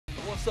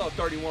What's up,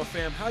 31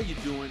 fam? How you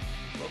doing?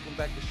 Welcome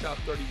back to Shop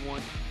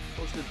 31,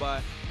 hosted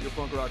by your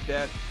punk rock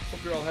dad.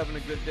 Hope you're all having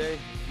a good day.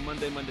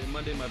 Monday. My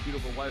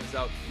beautiful wife's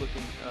out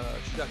looking.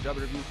 She's got job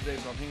interviews today,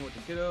 so I'm hanging with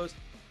the kiddos.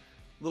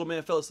 Little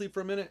man fell asleep for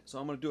a minute, so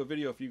I'm gonna do a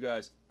video for you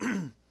guys.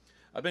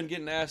 I've been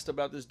getting asked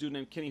about this dude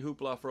named Kenny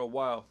HOOPLA for a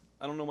while.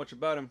 I don't know much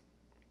about him,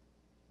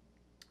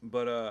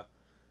 but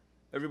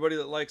everybody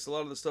that likes a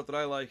lot of the stuff that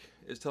I like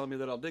is telling me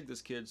that I'll dig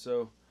this kid.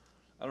 So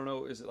I don't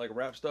know. Is it like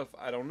rap stuff?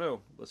 I don't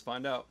know. Let's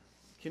find out.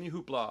 Kenny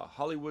HOOPLA.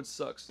 Hollywood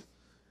sucks.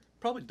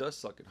 Probably does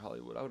suck in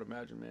Hollywood, I would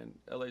imagine, man.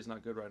 LA's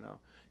not good right now.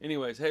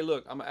 Anyways, hey,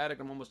 look, I'm an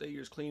addict. I'm almost 8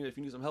 years clean. If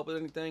you need some help with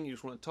anything, you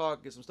just want to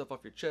talk, get some stuff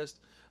off your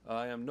chest,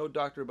 I am no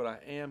doctor, but I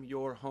am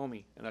your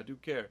homie, and I do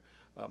care.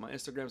 My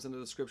Instagram's in the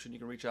description. You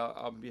can reach out.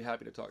 I'll be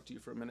happy to talk to you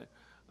for a minute.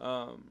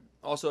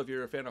 Also, if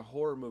you're a fan of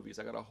horror movies,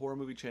 I got a horror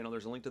movie channel.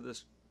 There's a link to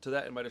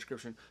that in my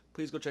description.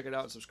 Please go check it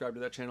out and subscribe to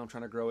that channel. I'm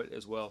trying to grow it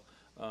as well.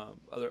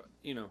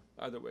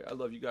 Either way, I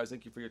love you guys.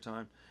 Thank you for your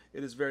time.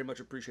 It is very much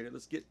appreciated.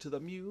 Let's get to the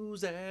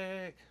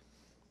music.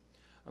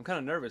 I'm kind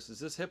of nervous. Is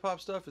this hip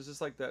hop stuff? Is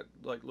this like that,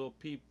 like Lil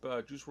Peep,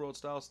 Juice WRLD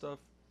style stuff?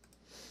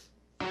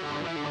 Take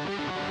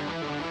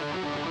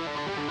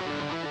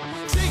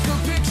a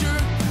picture,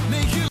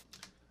 make you.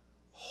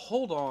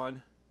 Hold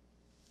on.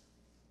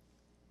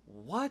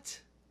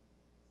 What?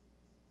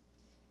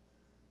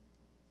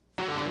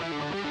 Take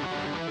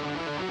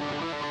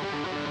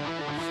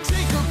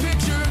a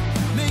picture,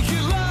 make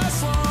it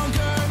last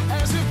longer,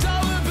 as if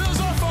dollar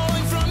bills are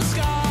falling from the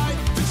sky.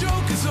 The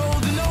joke is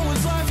old and no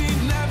one's laughing,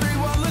 and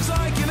everyone looks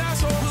like an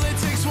asshole. Well, it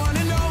takes one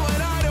to know,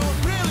 and I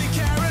don't really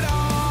care at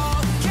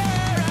all.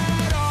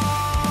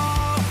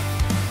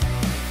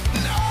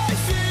 And I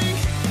think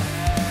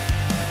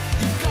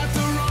you've got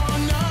the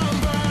wrong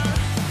number.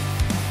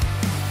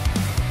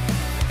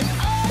 And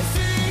I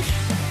think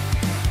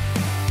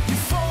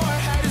your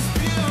forehead is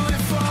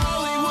beautiful.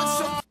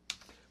 Hollywood.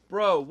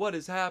 Bro, what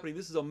is happening?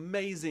 This is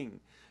amazing.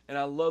 And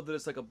I love that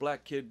it's like a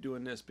black kid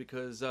doing this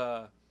because,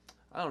 I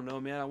don't know,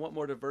 man. I want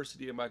more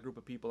diversity in my group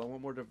of people. I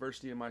want more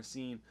diversity in my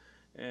scene.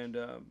 And,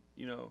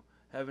 you know,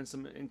 having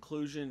some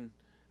inclusion.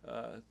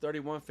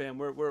 31 fam,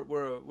 we're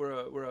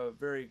a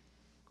very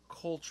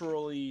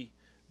culturally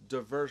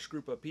diverse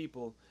group of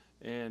people.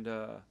 And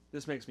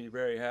this makes me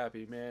very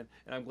happy, man.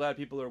 And I'm glad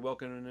people are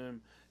welcoming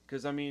him.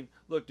 Because, I mean,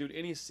 look, dude,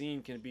 any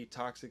scene can be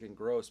toxic and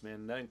gross, man.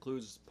 And that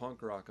includes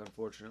punk rock,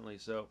 unfortunately.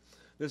 So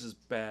this is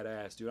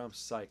badass, dude. I'm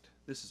psyched.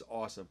 This is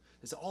awesome.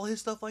 Is all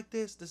his stuff like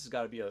this? This has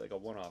got to be like a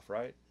one-off,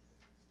 right?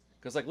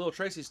 Because, like, Lil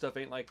Tracy stuff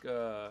ain't like... He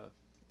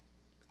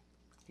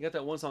got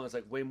that one song that's,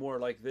 like, way more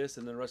like this,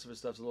 and then the rest of his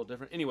stuff's a little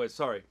different. Anyway,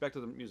 sorry. Back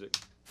to the music.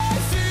 I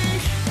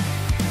think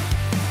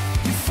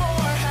your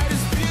forehead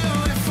is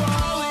beautiful.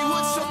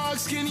 Hollywood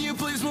sucks. Can you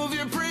please move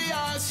your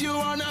Prius? You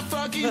are not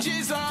fucking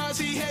Jesus.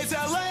 He hates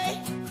LA.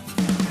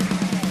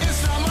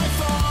 It's not my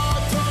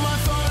fault. Throw my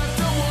phone at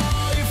the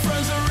wall. Your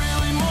friends are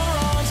really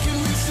morons. Can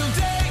we still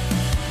date?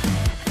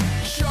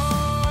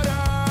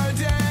 Shorter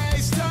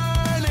days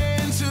turn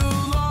into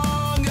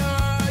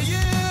longer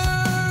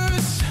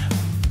years.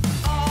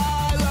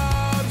 I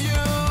love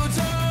you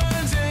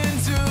turns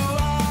into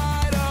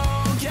I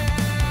don't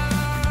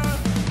care.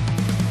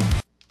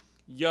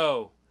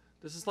 Yo,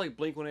 this is like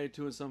Blink-182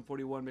 and Sum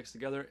 41 mixed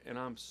together, and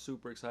I'm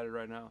super excited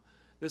right now.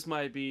 This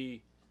might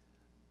be,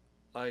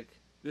 like,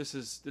 this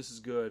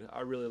is good. I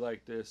really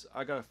like this.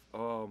 I got,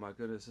 oh my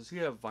goodness. Does he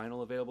have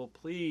vinyl available?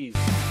 Please.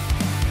 And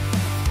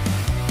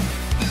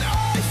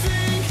I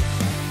think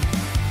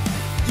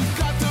you've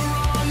got the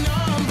wrong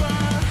number.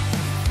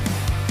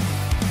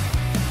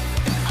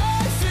 And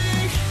I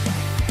think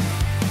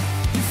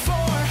your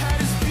forehead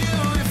is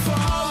beautiful.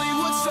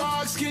 Hollywood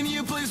sucks. Can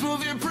you please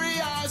move your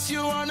Prius?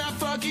 You are not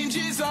fucking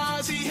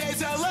Jesus. He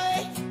hates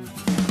LA.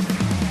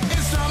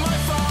 It's not my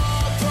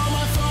fault. Throw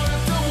my phone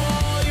at the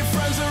wall. Your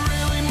friends are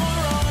really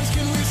morons.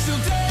 Can we still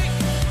date?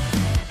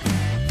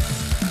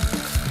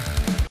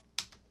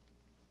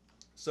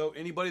 So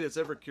anybody that's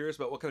ever curious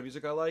about what kind of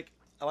music I like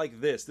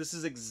this. This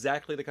is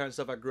exactly the kind of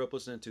stuff I grew up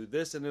listening to.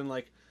 This and then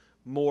like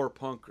more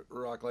punk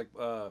rock, like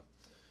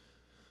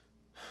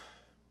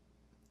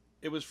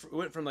it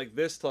went from like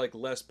this to like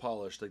less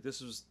polished. Like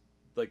this was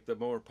like the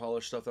more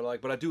polished stuff that I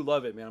like. But I do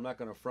love it, man. I'm not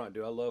gonna front,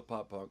 dude. I love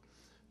pop punk.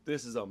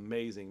 This is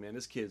amazing, man.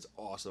 This kid's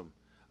awesome.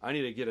 I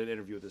need to get an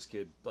interview with this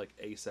kid like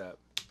ASAP.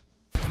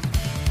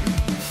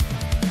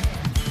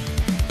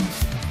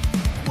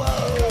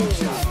 Whoa!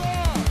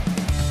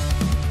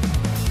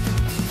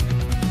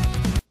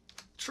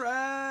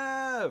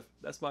 Trav!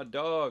 That's my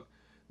dog.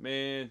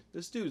 Man,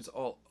 this dude's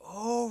all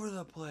over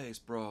the place,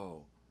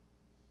 bro.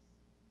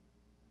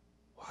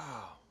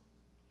 Wow.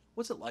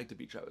 What's it like to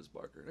be Travis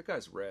Barker? That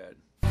guy's rad.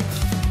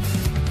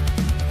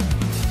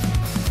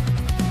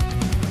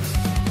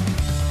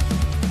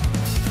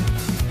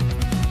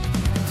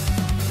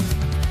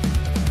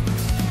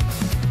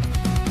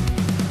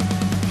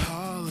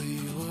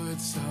 Hollywood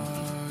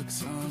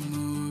sucks. I'm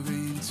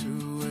moving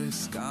to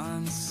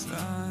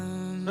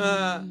Wisconsin.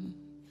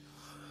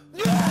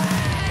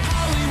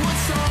 Hollywood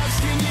sucks.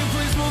 Can you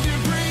please move your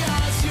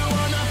Prius? You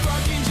are not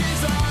fucking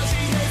Jesus.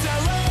 He hates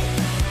LA.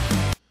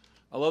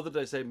 love that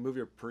they say move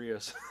your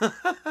Prius.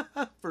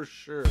 For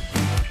sure.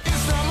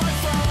 It's not my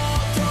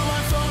fault, throw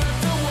my phone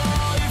at the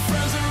wall. Your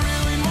friends are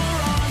really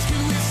morons,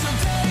 can we still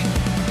date?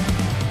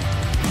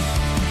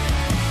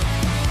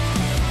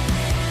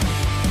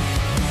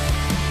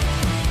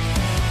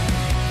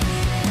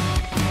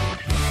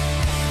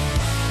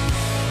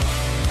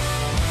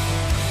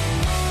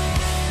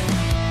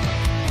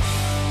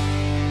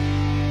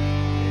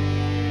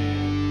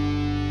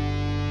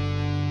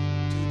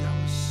 Dude, that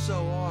was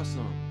so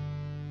awesome.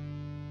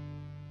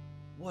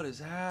 What is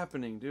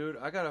happening, dude?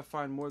 I gotta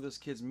find more of this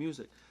kid's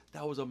music.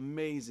 That was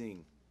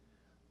amazing.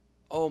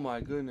 Oh my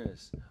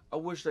goodness. I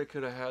wish they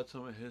could have had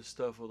some of his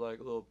stuff with like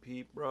Lil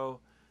Peep, bro.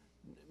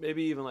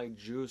 Maybe even like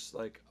Juice.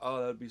 Like,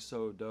 oh, that'd be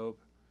so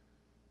dope.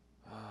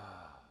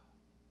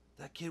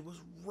 That kid was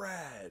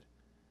rad.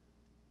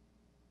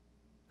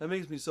 That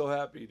makes me so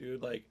happy,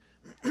 dude. Like,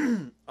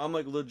 I'm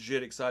like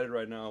legit excited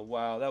right now.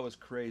 Wow, that was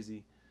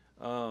crazy.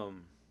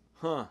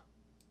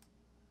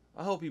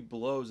 I hope he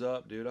blows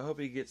up, dude. I hope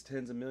he gets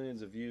tens of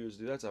millions of views,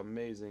 dude. That's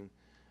amazing.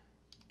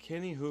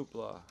 Kenny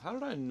Hoopla. How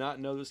did I not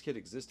know this kid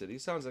existed? He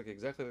sounds like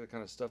exactly the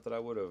kind of stuff that I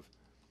would have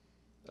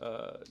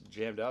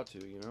jammed out to,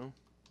 you know?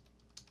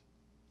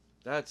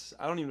 I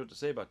don't even know what to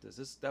say about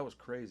this. That was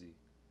crazy.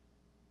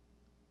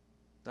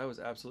 That was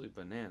absolutely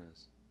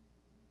bananas.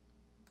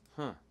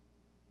 Huh.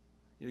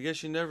 I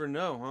guess you never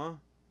know, huh?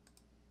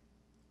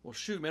 Well,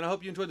 shoot, man. I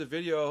hope you enjoyed the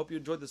video. I hope you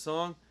enjoyed the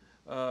song.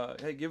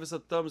 Hey, give us a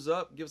thumbs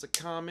up. Give us a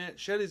comment.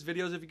 Share these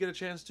videos if you get a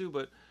chance to.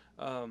 But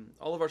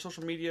all of our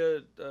social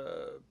media,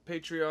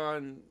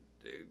 Patreon,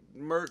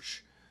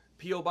 merch,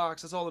 P.O.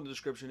 Box, that's all in the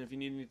description. If you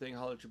need anything,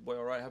 holler at your boy.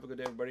 All right, have a good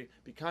day, everybody.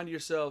 Be kind to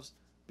yourselves.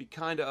 Be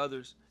kind to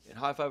others. And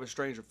high five a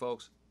stranger,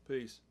 folks.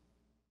 Peace.